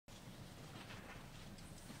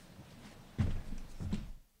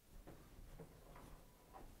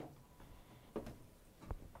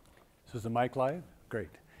Is the mic live? Great.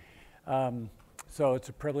 So it's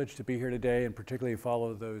a privilege to be here today and particularly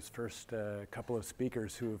follow those first couple of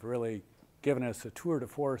speakers who have really given us a tour de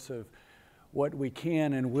force of what we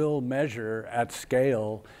can and will measure at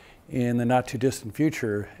scale in the not too distant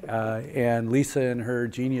future. And Lisa and her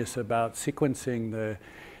genius about sequencing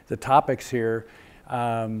the topics here,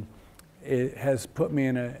 it has put me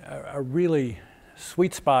in a really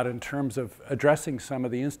sweet spot in terms of addressing some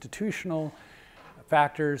of the institutional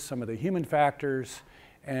factors, some of the human factors,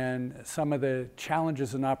 and some of the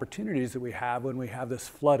challenges and opportunities that we have when we have this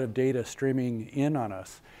flood of data streaming in on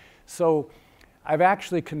us. So I've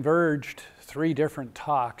actually converged 3 different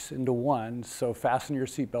talks into one, so fasten your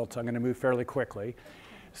seatbelts. I'm going to move fairly quickly.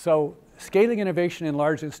 So scaling innovation in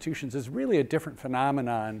large institutions is really a different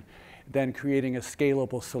phenomenon than creating a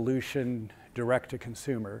scalable solution direct to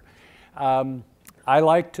consumer. I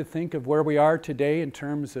like to think of where we are today in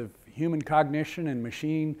terms of human cognition and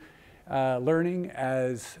machine learning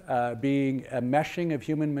as being a meshing of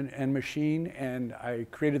human and machine, and I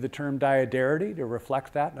created the term dyadarity to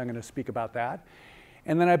reflect that, and I'm going to speak about that.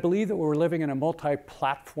 And then I believe that we're living in a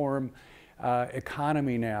multi-platform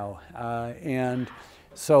economy now, and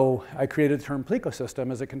so I created the term ecosystem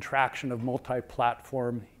as a contraction of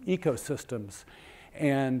multi-platform ecosystems,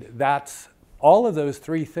 and that's all of those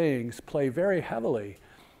 3 things play very heavily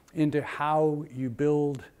into how you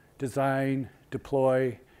build, design,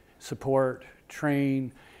 deploy, support,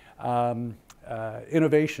 train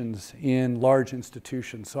innovations in large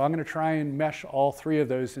institutions. So I'm going to try and mesh all 3 of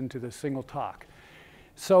those into this single talk.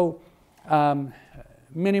 So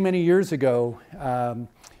many, many years ago,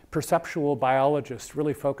 perceptual biologists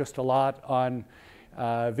really focused a lot on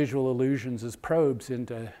visual illusions as probes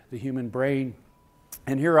into the human brain.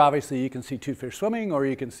 And here, obviously, you can see 2 fish swimming, or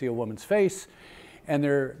you can see a woman's face. And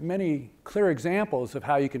there are many clear examples of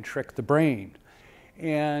how you can trick the brain.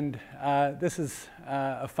 And this is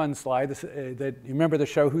a fun slide. You remember the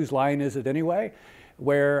show Whose Line Is It Anyway?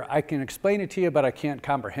 Where I can explain it to you, but I can't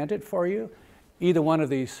comprehend it for you. Either one of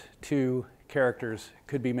these 2 characters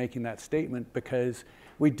could be making that statement because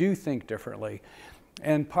we do think differently.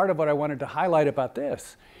 And part of what I wanted to highlight about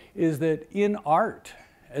this is that in art,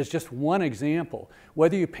 as just one example,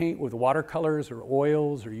 whether you paint with watercolors or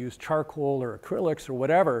oils or use charcoal or acrylics or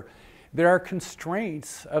whatever, there are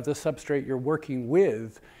constraints of the substrate you're working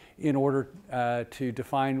with in order to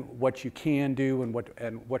define what you can do and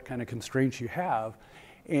what kind of constraints you have.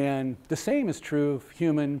 And the same is true of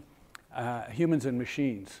humans and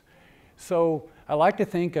machines. So I like to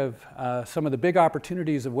think of some of the big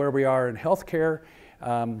opportunities of where we are in healthcare.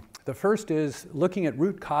 The first is looking at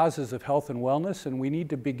root causes of health and wellness, and we need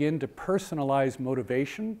to begin to personalize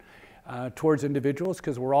motivation towards individuals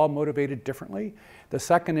because we're all motivated differently. The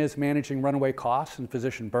second is managing runaway costs and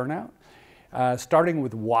physician burnout, starting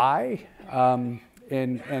with why,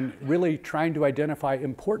 and really trying to identify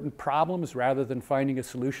important problems rather than finding a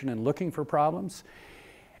solution and looking for problems.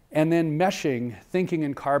 And then meshing thinking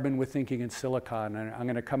in carbon with thinking in silicon. And I'm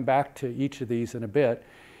going to come back to each of these in a bit.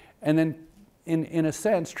 And then, in a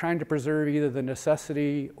sense, trying to preserve either the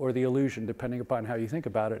necessity or the illusion, depending upon how you think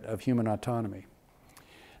about it, of human autonomy.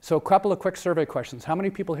 So a couple of quick survey questions. How many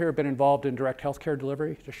people here have been involved in direct healthcare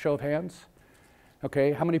delivery? Just show of hands.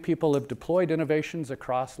 Okay, how many people have deployed innovations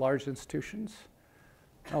across large institutions?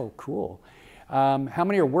 Oh, cool. How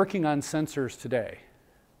many are working on sensors today?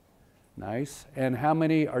 Nice. And how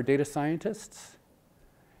many are data scientists?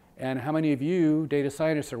 And how many of you, data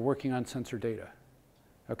scientists, are working on sensor data?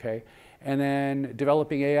 Okay. And then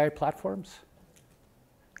developing AI platforms?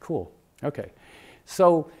 Cool. Okay.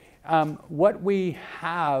 So what we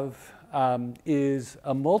have is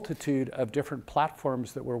a multitude of different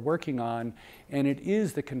platforms that we're working on, and it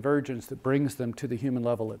is the convergence that brings them to the human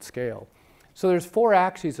level at scale. So there's 4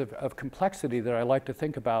 axes of complexity that I like to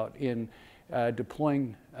think about in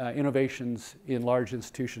deploying innovations in large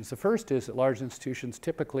institutions. The first is that large institutions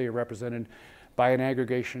typically are represented by an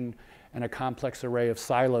aggregation and a complex array of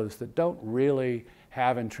silos that don't really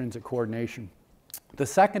have intrinsic coordination. The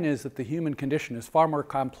second is that the human condition is far more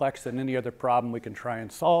complex than any other problem we can try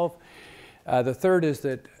and solve. The third is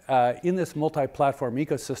that in this multi-platform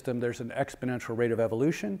ecosystem, there's an exponential rate of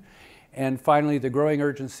evolution. And finally, the growing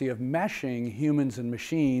urgency of meshing humans and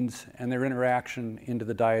machines and their interaction into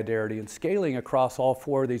the dyadarity. And scaling across all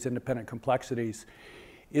 4 of these independent complexities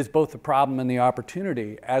is both the problem and the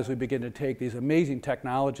opportunity as we begin to take these amazing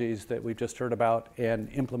technologies that we've just heard about and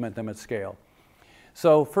implement them at scale.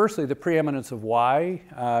 So firstly, the preeminence of why.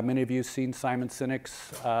 Many of you have seen Simon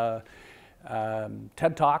Sinek's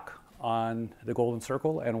TED Talk on the golden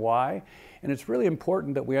circle and why. And it's really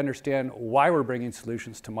important that we understand why we're bringing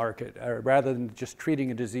solutions to market, rather than just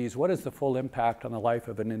treating a disease. What is the full impact on the life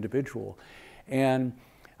of an individual? And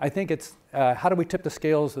I think it's how do we tip the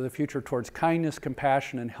scales of the future towards kindness,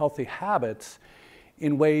 compassion, and healthy habits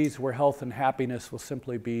in ways where health and happiness will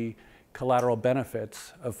simply be collateral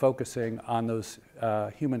benefits of focusing on those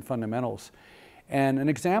human fundamentals. And an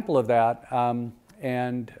example of that,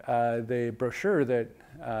 the brochure that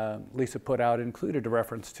Lisa put out included a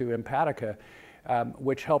reference to Empatica,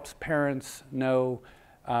 which helps parents know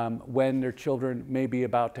when their children may be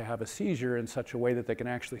about to have a seizure in such a way that they can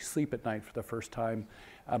actually sleep at night for the first time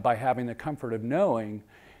by having the comfort of knowing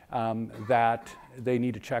that they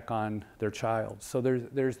need to check on their child. So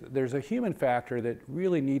there's a human factor that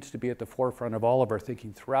really needs to be at the forefront of all of our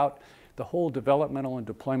thinking throughout the whole developmental and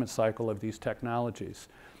deployment cycle of these technologies.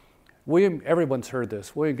 Everyone's heard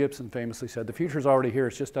this. William Gibson famously said, "The future's already here,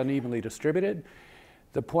 it's just unevenly distributed."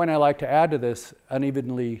 The point I like to add to this: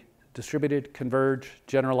 unevenly distributed, converged,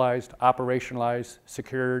 generalized, operationalized,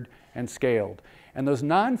 secured, and scaled. And those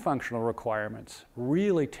non-functional requirements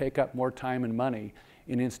really take up more time and money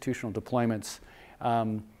in institutional deployments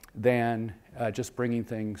than just bringing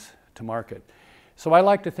things to market. So I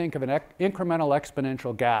like to think of an incremental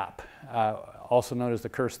exponential gap, also known as the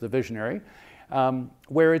curse of the visionary,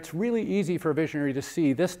 where it's really easy for a visionary to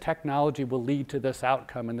see this technology will lead to this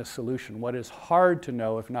outcome and this solution. What is hard to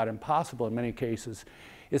know, if not impossible in many cases,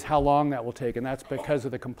 is how long that will take, and that's because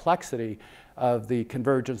of the complexity of the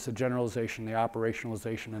convergence, the generalization, the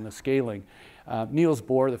operationalization, and the scaling. Niels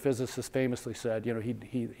Bohr, the physicist, famously said, you know,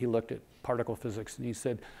 he looked at particle physics and he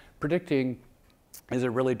said, predicting is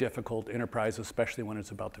a really difficult enterprise, especially when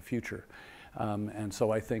it's about the future. And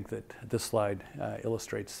so I think that this slide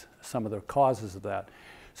illustrates some of the causes of that.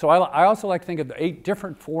 So I also like to think of the 8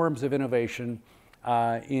 different forms of innovation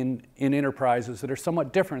in enterprises that are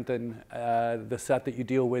somewhat different than the set that you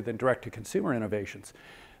deal with in direct-to-consumer innovations.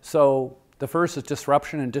 So the first is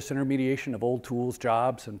disruption and disintermediation of old tools,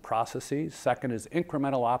 jobs, and processes. Second is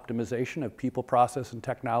incremental optimization of people, process, and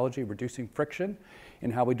technology, reducing friction in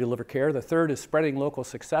how we deliver care. The third is spreading local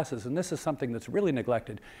successes, and this is something that's really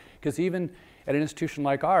neglected, because even at an institution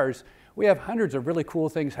like ours, we have hundreds of really cool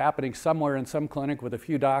things happening somewhere in some clinic with a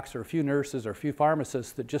few docs or a few nurses or a few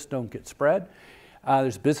pharmacists that just don't get spread.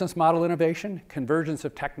 There's business model innovation, convergence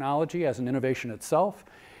of technology as an innovation itself,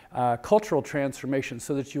 cultural transformation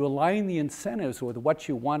so that you align the incentives with what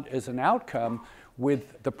you want as an outcome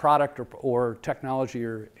with the product or technology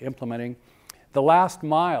you're implementing. The last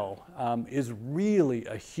mile is really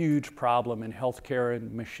a huge problem in healthcare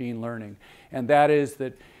and machine learning, and that is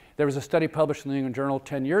that there was a study published in the New England Journal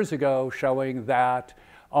 10 years ago showing that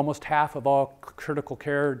almost half of all critical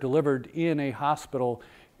care delivered in a hospital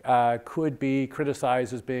could be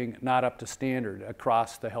criticized as being not up to standard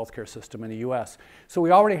across the healthcare system in the US. So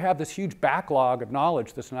we already have this huge backlog of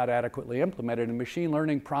knowledge that's not adequately implemented, and machine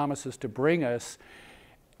learning promises to bring us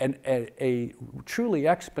a truly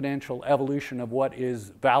exponential evolution of what is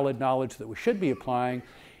valid knowledge that we should be applying,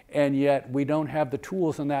 and yet we don't have the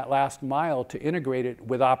tools in that last mile to integrate it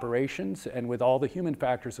with operations and with all the human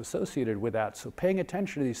factors associated with that. So paying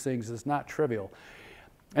attention to these things is not trivial.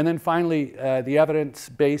 And then finally, the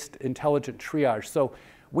evidence-based intelligent triage. So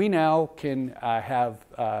we now can have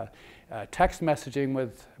text messaging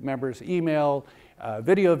with members, email,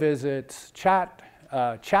 video visits, chat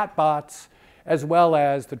bots, as well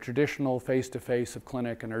as the traditional face-to-face of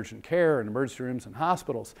clinic and urgent care and emergency rooms and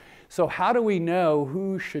hospitals. So how do we know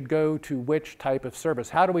who should go to which type of service?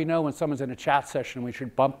 How do we know when someone's in a chat session we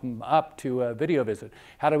should bump them up to a video visit?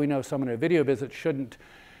 How do we know someone in a video visit shouldn't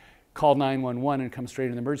call 911 and come straight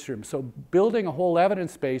in the emergency room? So building a whole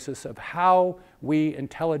evidence basis of how we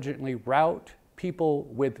intelligently route people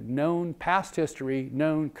with known past history,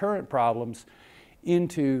 known current problems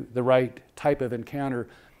into the right type of encounter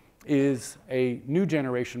is a new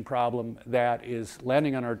generation problem that is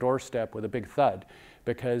landing on our doorstep with a big thud,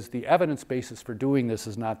 because the evidence basis for doing this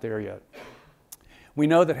is not there yet. We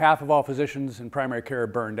know that half of all physicians in primary care are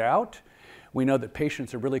burned out. We know that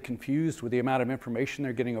patients are really confused with the amount of information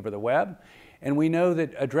they're getting over the web. And we know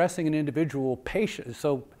that addressing an individual patient,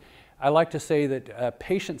 so I like to say that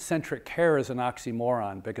patient-centric care is an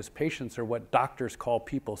oxymoron, because patients are what doctors call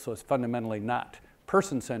people, so it's fundamentally not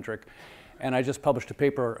person-centric. And I just published a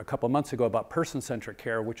paper a couple months ago about person-centric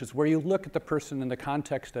care, which is where you look at the person in the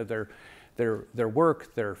context of their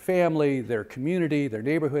work, their family, their community, their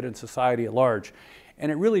neighborhood, and society at large.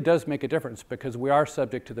 And it really does make a difference, because we are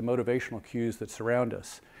subject to the motivational cues that surround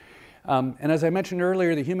us. And as I mentioned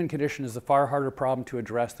earlier, the human condition is a far harder problem to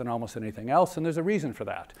address than almost anything else, and there's a reason for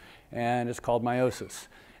that, and it's called meiosis.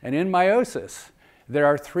 And in meiosis, there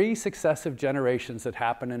are 3 successive generations that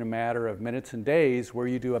happen in a matter of minutes and days where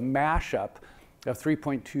you do a mashup of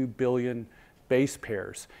 3.2 billion base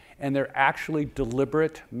pairs. And they're actually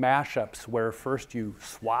deliberate mashups where first you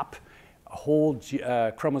swap whole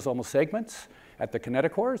chromosomal segments at the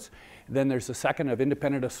kinetochores. Then there's a second of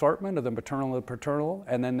independent assortment of the maternal and the paternal,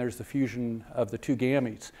 and then there's the fusion of the 2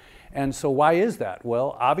 gametes. And so why is that?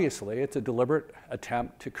 Well, obviously, it's a deliberate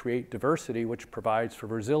attempt to create diversity, which provides for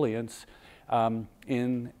resilience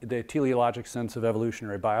in the teleologic sense of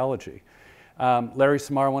evolutionary biology. Larry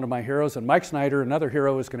Samar, one of my heroes, and Mike Snyder, another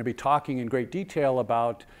hero, is going to be talking in great detail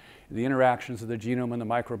about the interactions of the genome and the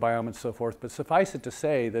microbiome and so forth. But suffice it to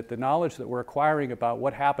say that the knowledge that we're acquiring about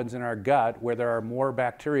what happens in our gut, where there are more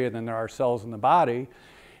bacteria than there are cells in the body,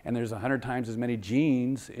 and there's 100 times as many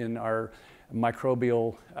genes in our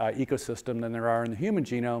microbial ecosystem than there are in the human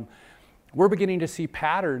genome, we're beginning to see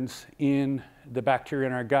patterns in the bacteria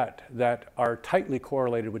in our gut that are tightly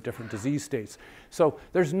correlated with different disease states. So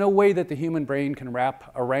there's no way that the human brain can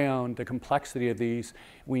wrap around the complexity of these.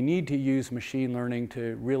 We need to use machine learning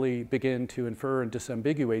to really begin to infer and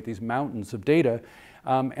disambiguate these mountains of data.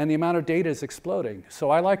 And the amount of data is exploding.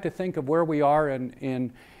 So I like to think of where we are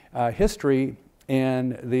in history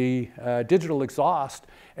and the digital exhaust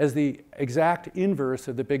as the exact inverse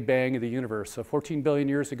of the Big Bang of the universe. So 14 billion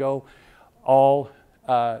years ago, all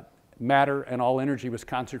matter and all energy was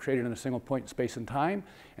concentrated in a single point in space and time.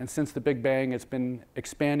 And since the Big Bang, it's been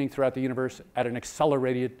expanding throughout the universe at an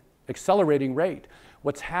accelerating rate.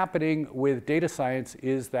 What's happening with data science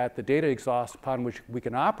is that the data exhaust upon which we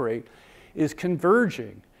can operate is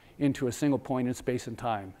converging into a single point in space and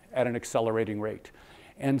time at an accelerating rate.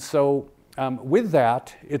 And so with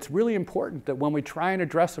that, it's really important that when we try and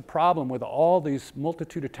address a problem with all these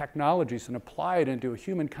multitude of technologies and apply it into a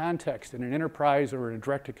human context in an enterprise or in a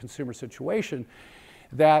direct-to-consumer situation,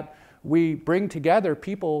 that we bring together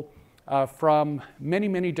people from many,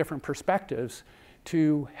 many different perspectives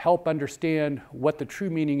to help understand what the true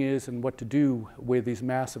meaning is and what to do with these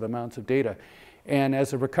massive amounts of data. And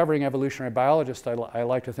as a recovering evolutionary biologist, I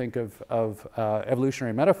like to think of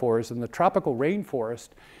evolutionary metaphors, and the tropical rainforest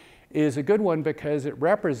is a good one because it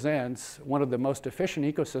represents one of the most efficient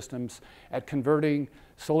ecosystems at converting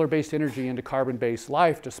solar-based energy into carbon-based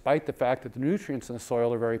life, despite the fact that the nutrients in the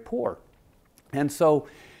soil are very poor. And so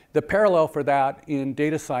the parallel for that in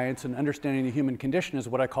data science and understanding the human condition is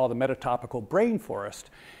what I call the metatopical brain forest.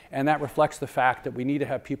 And that reflects the fact that we need to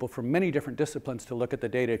have people from many different disciplines to look at the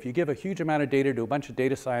data. If you give a huge amount of data to a bunch of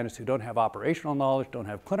data scientists who don't have operational knowledge, don't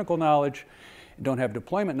have clinical knowledge, don't have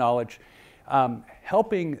deployment knowledge,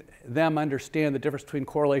 helping them understand the difference between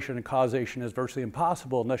correlation and causation is virtually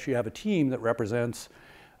impossible unless you have a team that represents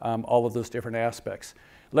all of those different aspects.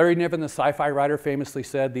 Larry Niven, the sci-fi writer, famously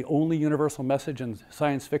said, the only universal message in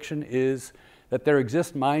science fiction is that there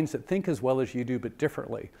exist minds that think as well as you do, but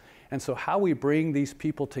differently. And so how we bring these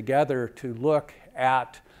people together to look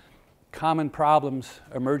at common problems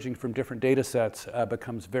emerging from different data sets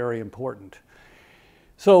becomes very important.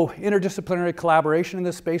 So interdisciplinary collaboration in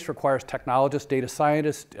this space requires technologists, data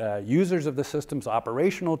scientists, users of the systems,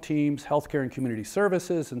 operational teams, healthcare and community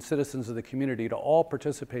services, and citizens of the community to all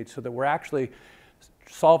participate so that we're actually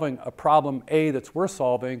solving a problem, A, that's worth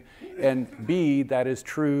solving, and B, that is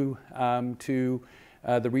true to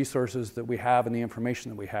the resources that we have and the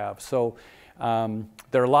information that we have. So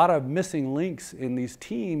there are a lot of missing links in these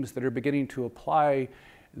teams that are beginning to apply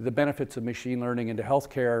the benefits of machine learning into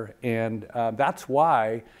healthcare, and that's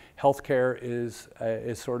why healthcare is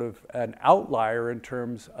sort of an outlier in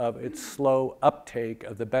terms of its slow uptake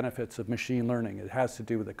of the benefits of machine learning. It has to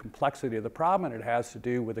do with the complexity of the problem, and it has to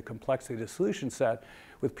do with the complexity of the solution set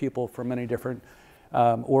with people from many different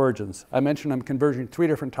origins. I mentioned I'm converging 3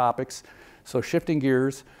 different topics, so shifting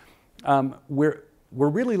gears. We're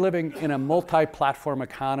really living in a multi-platform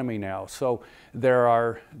economy now. So there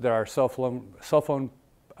are cell phone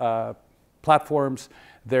platforms,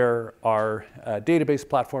 there are database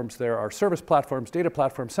platforms, there are service platforms, data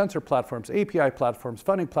platforms, sensor platforms, API platforms,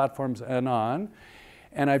 funding platforms, and on.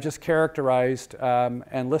 And I've just characterized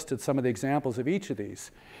and listed some of the examples of each of these.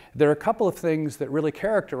 There are a couple of things that really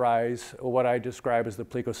characterize what I describe as the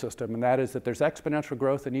ecosystem, and that is that there's exponential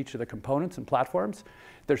growth in each of the components and platforms.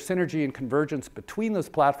 There's synergy and convergence between those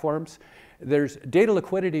platforms. There's data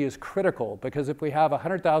liquidity is critical, because if we have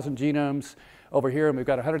 100,000 genomes over here and we've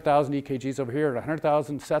got 100,000 EKGs over here and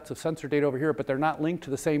 100,000 sets of sensor data over here, but they're not linked to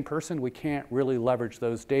the same person, we can't really leverage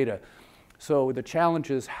those data. So the challenge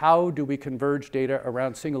is, how do we converge data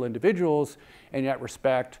around single individuals and yet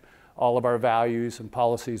respect all of our values and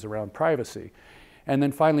policies around privacy? And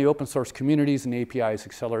then finally, open source communities and APIs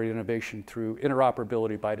accelerate innovation through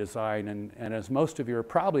interoperability by design. And as most of you are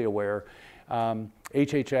probably aware,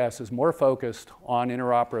 HHS is more focused on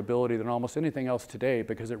interoperability than almost anything else today,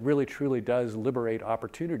 because it really truly does liberate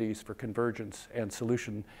opportunities for convergence and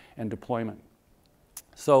solution and deployment.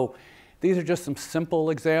 So these are just some simple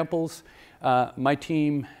examples. My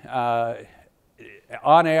team,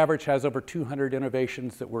 on average, has over 200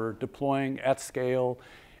 innovations that we're deploying at scale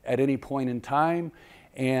at any point in time.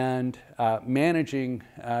 And managing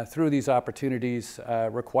through these opportunities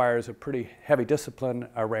requires a pretty heavy discipline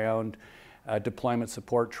around deployment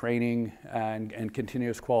support, training, and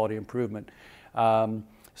continuous quality improvement.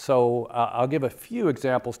 So I'll give a few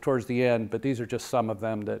examples towards the end, but these are just some of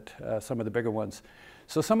them, some of the bigger ones.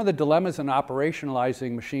 So some of the dilemmas in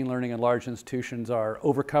operationalizing machine learning in large institutions are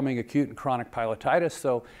overcoming acute and chronic pilotitis.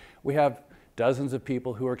 So we have dozens of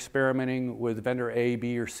people who are experimenting with vendor A,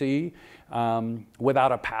 B, or C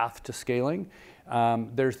without a path to scaling.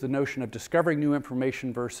 There's the notion of discovering new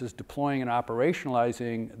information versus deploying and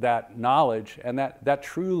operationalizing that knowledge, and that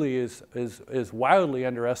truly is wildly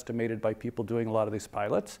underestimated by people doing a lot of these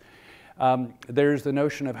pilots. There's the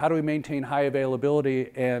notion of how do we maintain high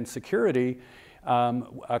availability and security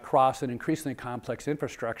across an increasingly complex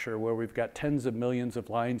infrastructure where we've got tens of millions of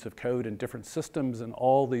lines of code and different systems and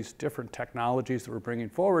all these different technologies that we're bringing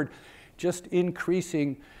forward, just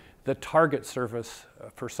increasing the target surface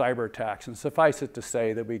for cyber attacks. And suffice it to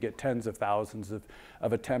say that we get tens of thousands of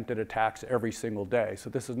attempted attacks every single day. So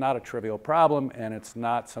this is not a trivial problem, and it's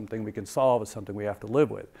not something we can solve. It's something we have to live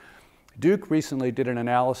with. Duke recently did an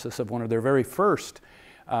analysis of one of their very first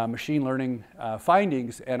machine learning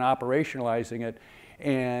findings and operationalizing it.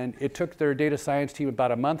 And it took their data science team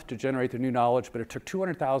about a month to generate their new knowledge, but it took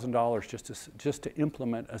 $200,000 just to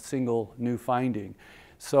implement a single new finding.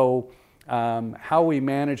 So how we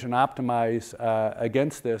manage and optimize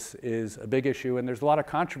against this is a big issue. And there's a lot of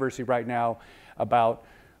controversy right now about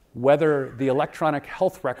whether the electronic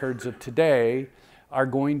health records of today are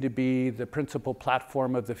going to be the principal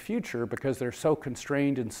platform of the future because they're so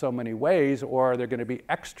constrained in so many ways, or are there going to be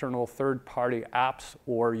external third-party apps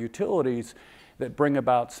or utilities that bring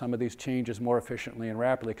about some of these changes more efficiently and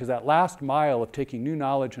rapidly? Because that last mile of taking new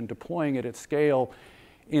knowledge and deploying it at scale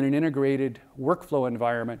in an integrated workflow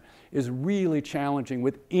environment is really challenging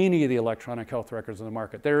with any of the electronic health records on the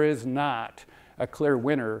market. There is not a clear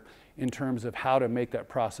winner in terms of how to make that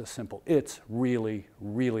process simple. It's really,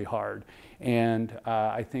 really hard. And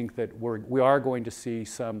I think that we are going to see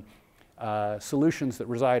some solutions that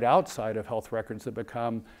reside outside of health records that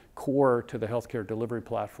become core to the healthcare delivery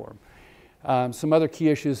platform. Some other key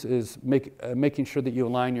issues is making sure that you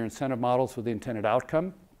align your incentive models with the intended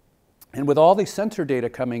outcome. And with all these sensor data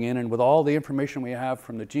coming in, and with all the information we have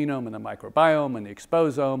from the genome and the microbiome and the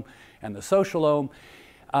exposome and the socialome,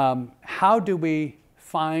 how do we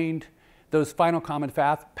find those final common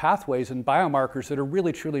pathways and biomarkers that are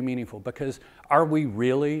really truly meaningful? Because are we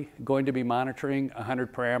really going to be monitoring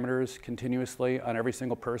 100 parameters continuously on every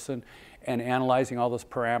single person and analyzing all those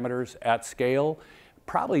parameters at scale?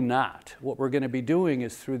 Probably not. What we're going to be doing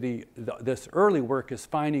is through this early work is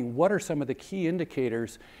finding what are some of the key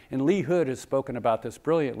indicators, and Lee Hood has spoken about this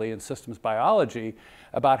brilliantly in systems biology,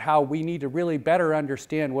 about how we need to really better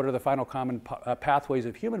understand what are the final common pathways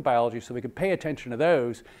of human biology so we can pay attention to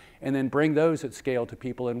those and then bring those at scale to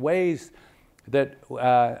people in ways that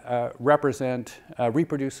represent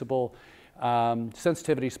reproducible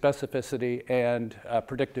sensitivity, specificity, and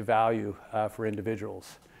predictive value for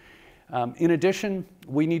individuals. In addition,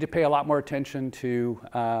 we need to pay a lot more attention to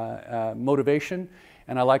motivation,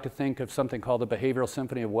 and I like to think of something called the behavioral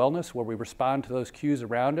symphony of wellness, where we respond to those cues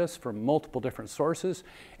around us from multiple different sources.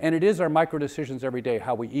 And it is our micro decisions every day,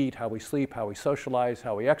 how we eat, how we sleep, how we socialize,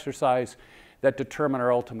 how we exercise, that determine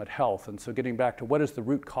our ultimate health. And so getting back to what is the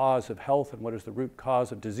root cause of health and what is the root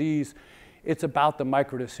cause of disease, it's about the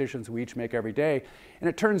micro decisions we each make every day. And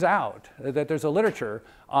it turns out that there's a literature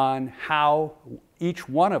on how each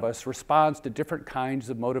one of us responds to different kinds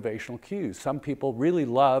of motivational cues. Some people really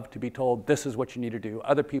love to be told, this is what you need to do.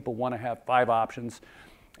 Other people want to have 5 options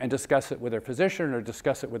and discuss it with their physician or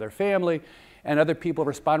discuss it with their family. And other people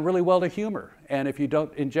respond really well to humor. And if you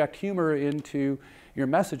don't inject humor into your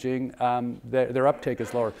messaging, their uptake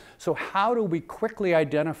is lower. So how do we quickly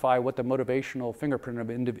identify what the motivational fingerprint of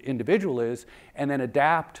an individual is and then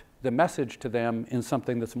adapt the message to them in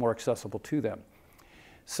something that's more accessible to them?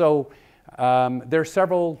 So There are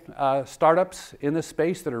several startups in this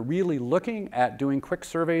space that are really looking at doing quick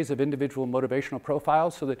surveys of individual motivational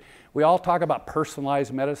profiles, so that we all talk about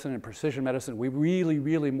personalized medicine and precision medicine. We really,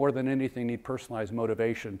 really, more than anything, need personalized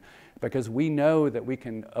motivation, because we know that we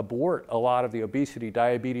can abort a lot of the obesity,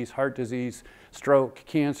 diabetes, heart disease, stroke,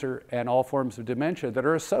 cancer, and all forms of dementia that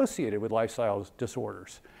are associated with lifestyle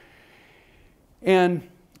disorders. And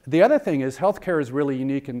the other thing is healthcare is really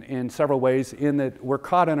unique in several ways, in that we're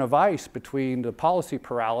caught in a vice between the policy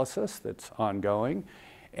paralysis that's ongoing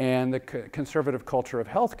and the conservative culture of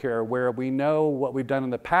healthcare, where we know what we've done in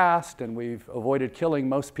the past and we've avoided killing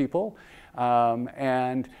most people.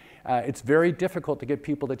 It's very difficult to get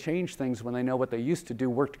people to change things when they know what they used to do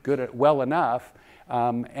worked well enough.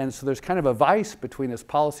 And so there's kind of a vice between this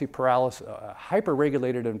policy paralysis,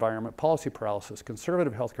 hyper-regulated environment, policy paralysis,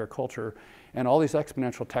 conservative healthcare culture, and all these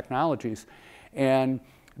exponential technologies. And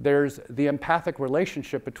there's the empathic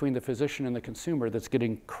relationship between the physician and the consumer that's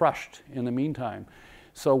getting crushed in the meantime.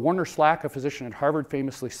 So Warner Slack, a physician at Harvard,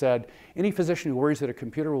 famously said, any physician who worries that a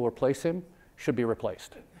computer will replace him should be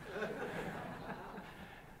replaced.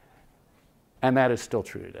 And that is still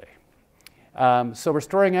true today. So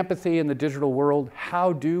restoring empathy in the digital world,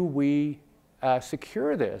 how do we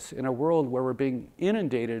secure this in a world where we're being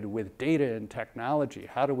inundated with data and technology?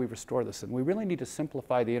 How do we restore this? And we really need to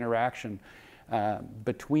simplify the interaction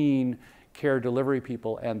between care delivery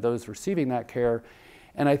people and those receiving that care.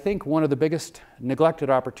 And I think one of the biggest neglected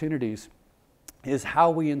opportunities is how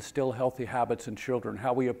we instill healthy habits in children,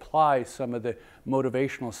 how we apply some of the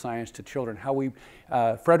motivational science to children, how we,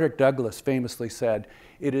 Frederick Douglass famously said,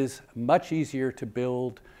 it is much easier to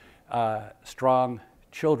build strong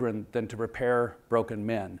children than to repair broken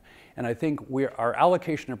men. And I think our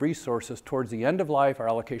allocation of resources towards the end of life, our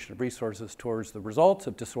allocation of resources towards the results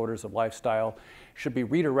of disorders of lifestyle should be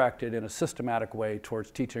redirected in a systematic way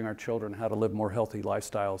towards teaching our children how to live more healthy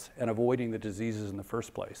lifestyles and avoiding the diseases in the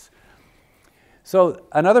first place. So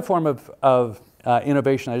another form of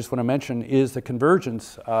innovation I just want to mention is the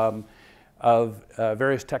convergence of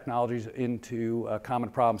various technologies into common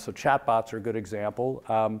problems. So chatbots are a good example.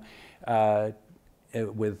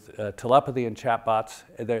 With telepathy and chatbots,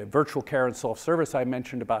 the virtual care and self-service I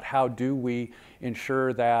mentioned about how do we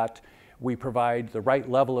ensure that we provide the right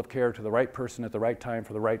level of care to the right person at the right time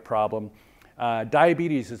for the right problem.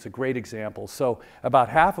 Diabetes is a great example. So about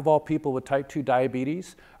half of all people with type 2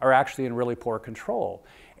 diabetes are actually in really poor control.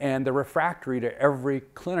 And they're refractory to every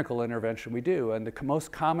clinical intervention we do. And the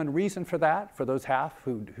most common reason for that, for those half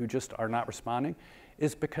who just are not responding,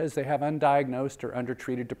 is because they have undiagnosed or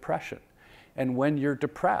undertreated depression. And when you're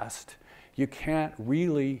depressed, you can't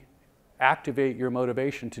really activate your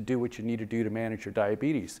motivation to do what you need to do to manage your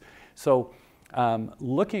diabetes. So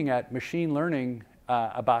looking at machine learning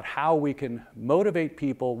about how we can motivate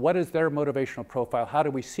people, what is their motivational profile, how do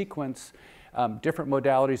we sequence different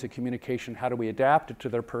modalities of communication, how do we adapt it to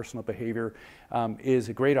their personal behavior, is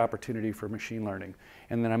a great opportunity for machine learning.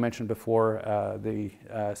 And then I mentioned before the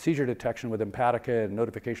seizure detection with Empatica and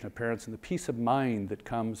notification of parents, and the peace of mind that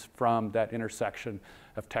comes from that intersection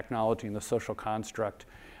of technology and the social construct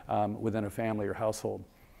within a family or household.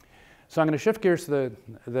 So I'm going to shift gears to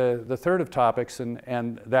the third of topics,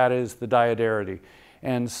 and that is the dyadarity.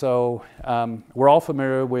 And so we're all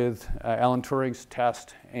familiar with Alan Turing's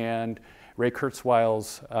test and Ray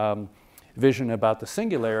Kurzweil's vision about the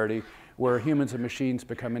singularity, where humans and machines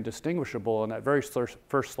become indistinguishable. And that very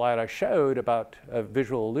first slide I showed about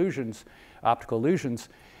visual illusions, optical illusions,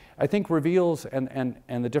 I think reveals, and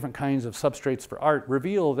the different kinds of substrates for art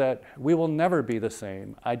reveal that we will never be the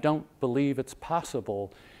same. I don't believe it's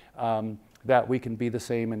possible that we can be the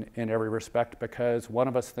same in every respect, because one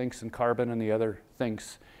of us thinks in carbon and the other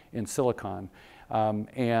thinks in silicon.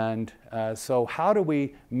 So how do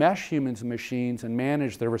we mesh humans and machines and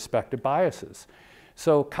manage their respective biases?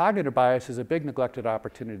 So cognitive bias is a big neglected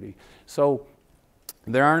opportunity. So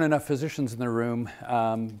there aren't enough physicians in the room,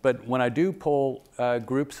 but when I do poll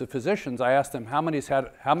groups of physicians, I ask them how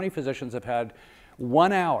many physicians have had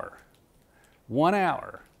 1 hour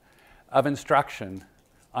of instruction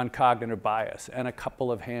on cognitive bias, and a couple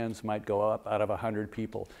of hands might go up out of 100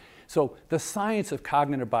 people. So the science of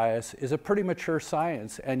cognitive bias is a pretty mature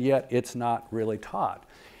science, and yet it's not really taught.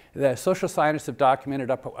 The social scientists have documented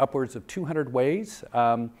upwards of 200 ways,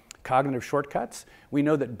 cognitive shortcuts. We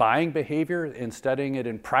know that buying behavior and studying it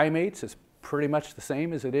in primates is pretty much the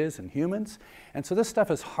same as it is in humans. And so this stuff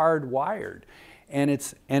is hardwired, and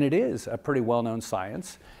it is a pretty well-known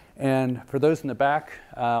science. And for those in the back,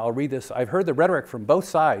 I'll read this. I've heard the rhetoric from both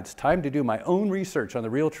sides. Time to do my own research on the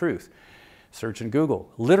real truth. Search in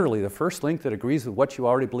Google. Literally the first link that agrees with what you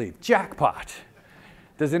already believe. Jackpot.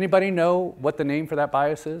 Does anybody know what the name for that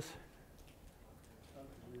bias is?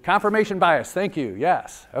 Confirmation bias, thank you,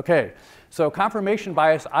 yes. Okay, so confirmation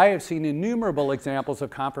bias, I have seen innumerable examples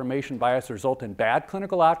of confirmation bias result in bad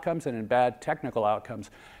clinical outcomes and in bad technical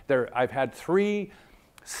outcomes. I've had 3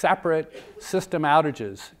 separate system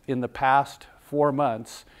outages in the past 4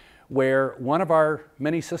 months where one of our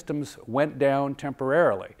many systems went down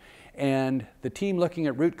temporarily. And the team looking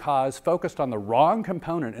at root cause focused on the wrong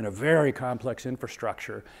component in a very complex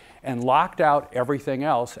infrastructure and locked out everything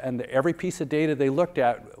else. And every piece of data they looked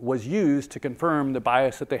at was used to confirm the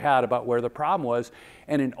bias that they had about where the problem was.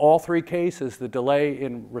 And in all 3 cases, the delay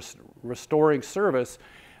in restoring service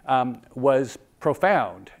was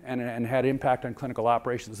profound and had impact on clinical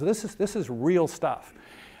operations. So this is real stuff.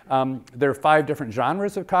 There are 5 different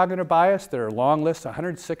genres of cognitive bias. There are long lists,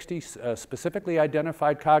 160 specifically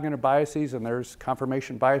identified cognitive biases, and there's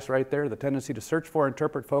confirmation bias right there, the tendency to search for,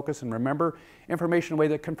 interpret, focus, and remember information in a way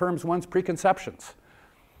that confirms one's preconceptions.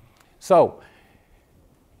 So,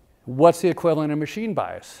 what's the equivalent of machine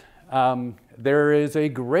bias? There is a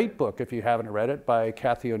great book, if you haven't read it, by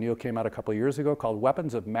Kathy O'Neill, came out a couple of years ago, called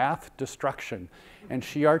Weapons of Math Destruction, and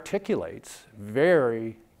she articulates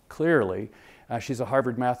very clearly. She's a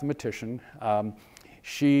Harvard mathematician.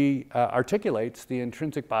 She articulates the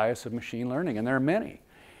intrinsic bias of machine learning, and there are many.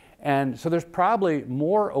 And so there's probably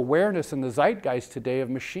more awareness in the zeitgeist today of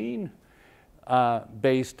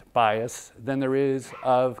machine-based bias than there is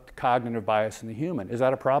of cognitive bias in the human. Is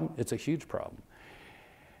that a problem? It's a huge problem.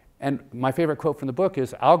 And my favorite quote from the book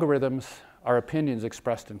is, "Algorithms are opinions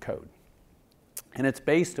expressed in code." And it's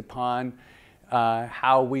based upon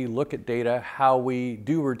how we look at data, how we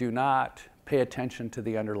do or do not pay attention to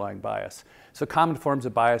the underlying bias. So common forms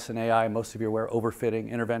of bias in AI, most of you are aware, overfitting,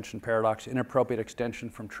 intervention paradox, inappropriate extension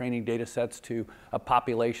from training data sets to a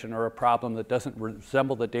population or a problem that doesn't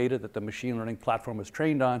resemble the data that the machine learning platform was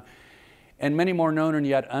trained on, and many more known and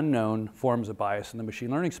yet unknown forms of bias in the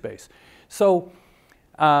machine learning space. So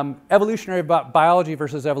evolutionary biology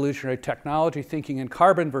versus evolutionary technology, thinking in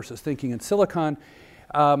carbon versus thinking in silicon.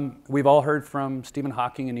 We've all heard from Stephen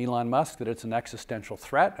Hawking and Elon Musk that it's an existential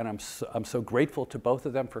threat, and I'm so grateful to both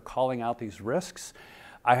of them for calling out these risks.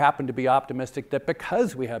 I happen to be optimistic that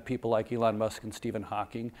because we have people like Elon Musk and Stephen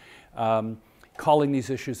Hawking calling these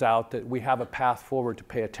issues out, that we have a path forward to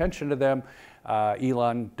pay attention to them.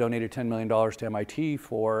 Elon donated $10 million to MIT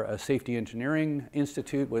for a safety engineering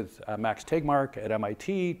institute with Max Tegmark at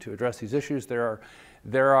MIT to address these issues.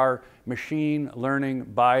 There are machine learning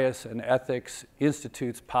bias and ethics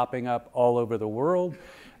institutes popping up all over the world.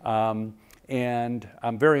 And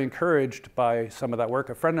I'm very encouraged by some of that work.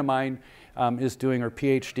 A friend of mine is doing her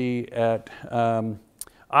PhD at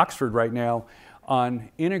Oxford right now on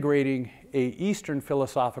integrating an Eastern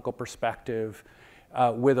philosophical perspective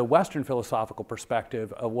with a Western philosophical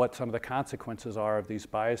perspective of what some of the consequences are of these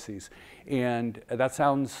biases. And that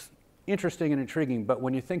sounds interesting and intriguing, but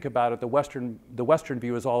when you think about it, the Western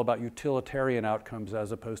view is all about utilitarian outcomes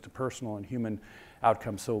as opposed to personal and human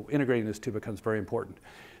outcomes. So integrating this two becomes very important.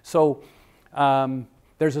 So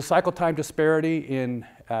there's a cycle time disparity in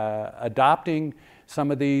adopting some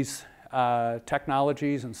of these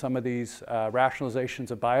technologies and some of these rationalizations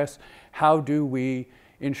of bias. How do we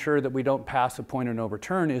ensure that we don't pass a point of no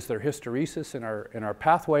return? Is there hysteresis in our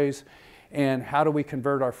pathways? And how do we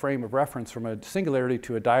convert our frame of reference from a singularity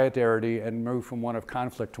to a dyadarity and move from one of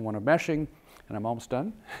conflict to one of meshing? And I'm almost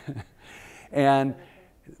done. And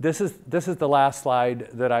this is the last slide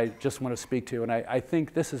that I just want to speak to. And I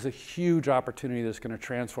think this is a huge opportunity that's going to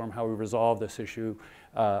transform how we resolve this issue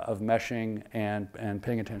of meshing and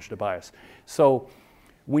paying attention to bias. So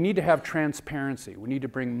we need to have transparency. We need to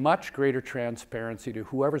bring much greater transparency to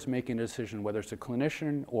whoever's making a decision, whether it's a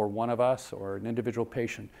clinician or one of us or an individual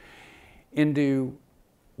patient, into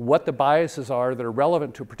what the biases are that are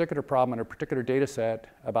relevant to a particular problem in a particular data set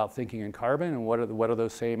about thinking in carbon, and what are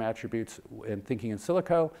those same attributes in thinking in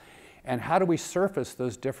silico, and how do we surface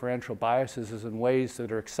those differential biases as in ways that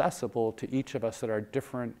are accessible to each of us at our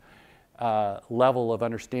different level of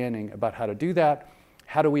understanding about how to do that.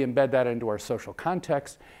 How do we embed that into our social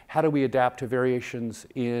context? How do we adapt to variations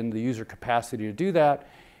in the user capacity to do that?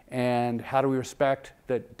 And how do we respect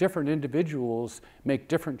that different individuals make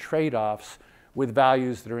different trade-offs with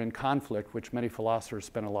values that are in conflict, which many philosophers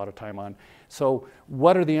spend a lot of time on. So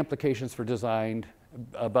what are the implications for design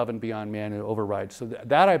above and beyond manual override? So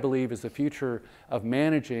that, I believe, is the future of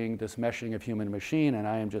managing this meshing of human and machine. And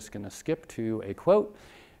I am just going to skip to a quote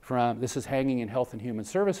from, this is hanging in Health and Human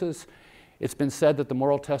Services. It's been said that the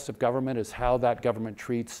moral test of government is how that government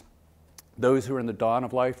treats those who are in the dawn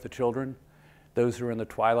of life, the children, those who are in the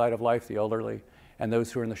twilight of life, the elderly, and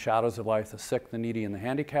those who are in the shadows of life, the sick, the needy, and the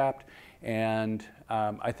handicapped. And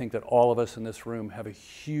I think that all of us in this room have a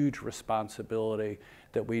huge responsibility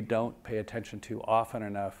that we don't pay attention to often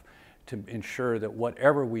enough to ensure that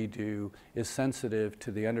whatever we do is sensitive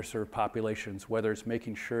to the underserved populations, whether it's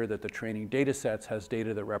making sure that the training data sets has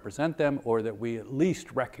data that represent them, or that we at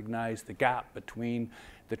least recognize the gap between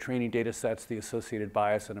the training data sets, the associated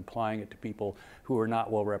bias, and applying it to people who are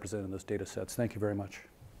not well represented in those data sets. Thank you very much.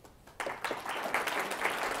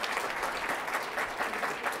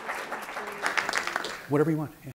 Whatever you want. Yeah.